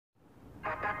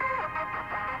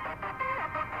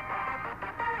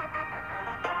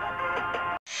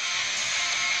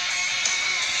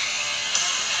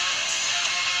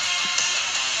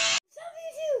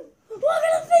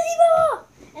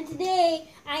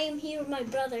am here with my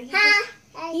brother.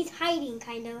 He's hiding,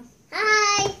 kind of.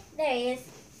 Hi. There he is.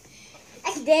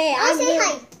 Today I'll say here.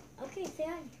 hi. Okay, say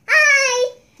hi.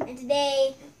 Hi. And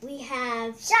today we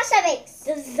have Sasha Banks.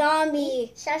 the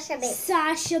zombie, Sasha Banks.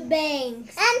 Sasha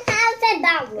Banks. And have Finn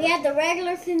Balor. We have the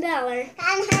regular Finn Balor.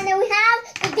 And then we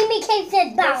have the Demon King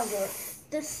Finn Balor.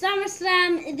 The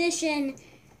SummerSlam edition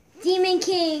Demon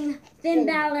King Finn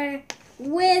Balor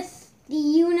with the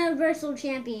Universal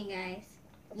Champion, guys.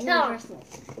 Universal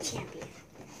Champion.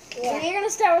 Yeah. So you're going to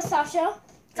start with Sasha.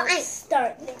 Fine. Let's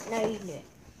start. No, you can do it.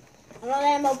 I'm going to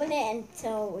let him open it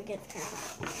until we get the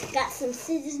turn. Got some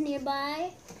scissors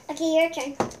nearby. Okay, your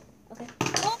turn. Okay.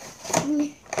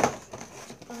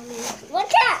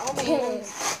 Look at him.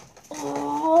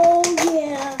 Oh,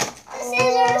 yeah.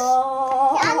 Scissors.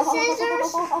 Oh.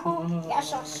 Scissors. Yeah,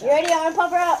 Sasha. You ready? I'm going to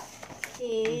pop her up. I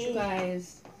want you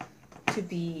guys to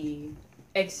be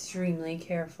extremely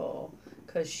careful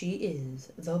because she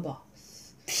is the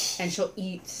boss. And she'll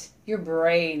eat your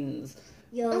brains.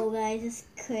 Yo, guys, it's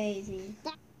crazy.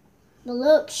 But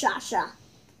look, Sasha.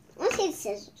 Let's see the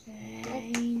scissors.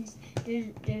 There's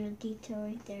a detail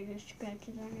right there, just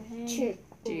scratches on her head. True.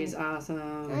 She's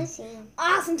awesome. I see him.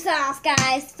 Awesome sauce,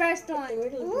 guys. First one.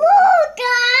 Look,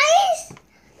 guys.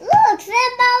 Look,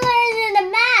 Finn Balor is in the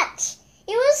match.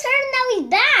 He was hurt, now he's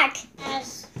back.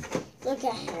 Look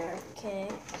at her. Okay.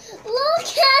 Look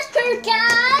at her,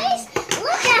 guys.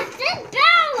 Look at Finn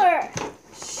Balor.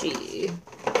 She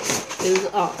is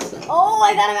awesome. Oh,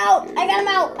 I got him out. I got him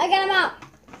out. I got him out.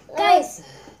 Guys.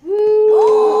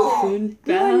 Finn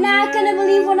You're not going to Balor.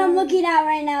 believe what I'm looking at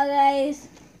right now, guys.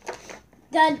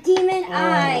 The demon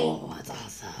eye. Oh, that's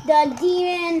awesome. The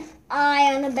demon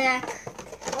eye on the back.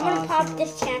 I'm going to pop Awesome.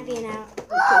 this champion out.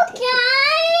 Look,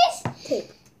 guys.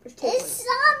 Tape. There's tape It's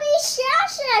Zombie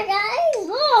Sasha, guys.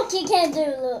 Look, you can do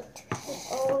look.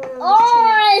 on it.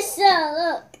 Oh, it's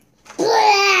look.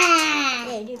 Blah.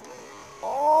 Yeah, dude.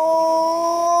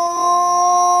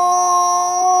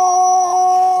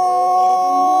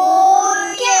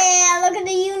 Oh, yeah, look at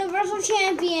the Universal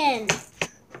Champion.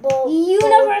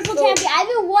 Universal Champion. I've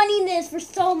been wanting this for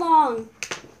so long.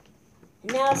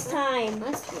 Now it's time.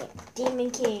 Demon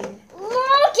King.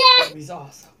 Look at. He's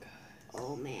awesome, guys.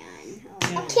 Oh, man.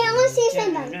 Okay, I want to see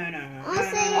Finn Balor. I want to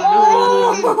see. Oh,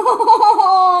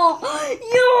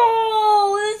 yo,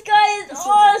 this guy is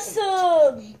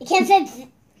awesome. You can't say him.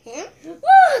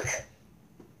 Look.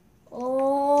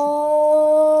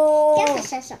 Oh. Careful,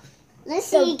 Sasha. Let's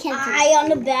see. You The can't see. eye on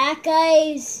the back,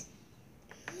 guys.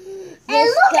 And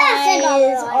This look at guy Finn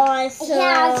Balor. is awesome.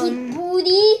 Yeah, his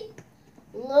booty.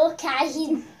 Look at his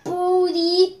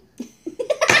booty. Look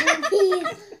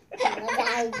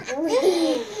at his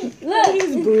booty. Look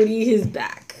his booty, his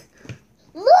back.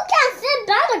 Look at Finn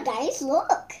Balor, guys.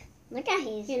 Look. Look at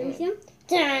his. Can we see him?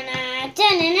 Da-na,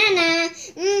 da-na-na-na.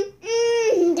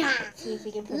 Da. See if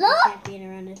we can put Look. the champion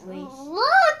around his waist.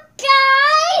 Look,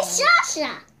 guys.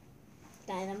 Sasha.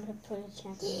 Guys, I'm gonna put a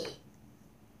champion.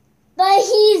 But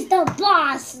he's the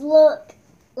boss. Look.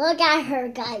 Look at her,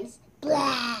 guys.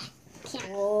 Blah.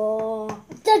 Oh.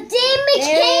 The Demon There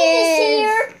King he is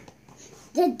here.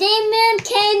 The Demon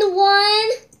King won.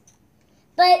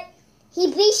 But he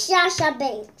beat Sasha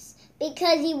Banks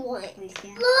because he won.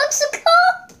 Look, so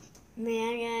cool.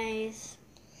 Man, guys.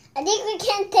 I think we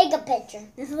can take a picture.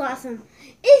 This is awesome.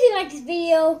 If you like this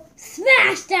video,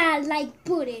 smash that like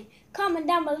button. Comment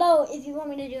down below if you want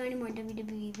me to do any more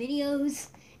WWE videos.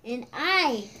 And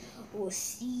I will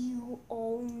see you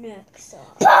all next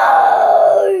time.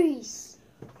 Peace.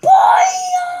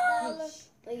 Bye!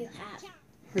 What do you have?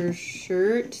 Her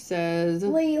shirt says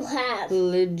What do you have?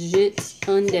 legit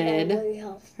What undead. do you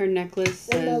have? Her necklace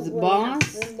says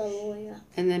boss.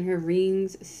 And then her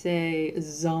rings say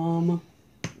zombie.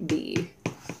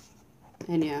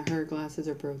 And yeah, her glasses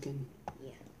are broken.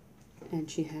 Yeah. And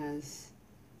she has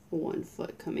one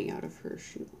foot coming out of her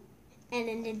shoe. And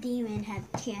then the demon has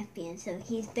champion, so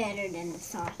he's better than the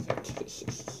sausage.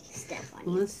 Stephanie.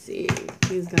 Let's see.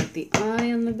 He's got the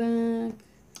eye on the back.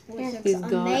 Which looks He's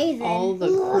got amazing. all the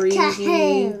Look at crazy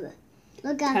him.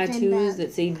 Look at Finn tattoos Balor.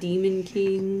 that say Demon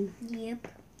King. Yep.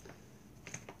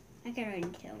 I can already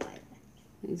tell why.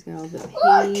 He's got all the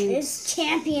Look, paint This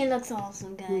champion looks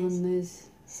awesome, guys. on this.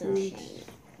 So front. shiny.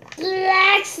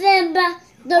 Black Finn Balor.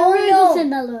 The Oh, real no. Finn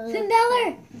Balor. Finn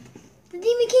Balor! The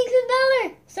Demon King Finn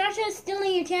Balor! Sasha is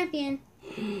stealing your champion.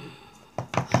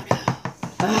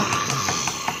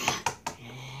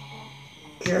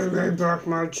 Give me back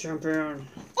my champion.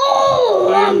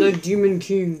 Oh! I am the Demon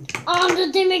King. I'm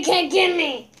the Demon King. Give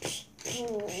me.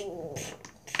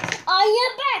 Oh,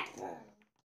 you're back.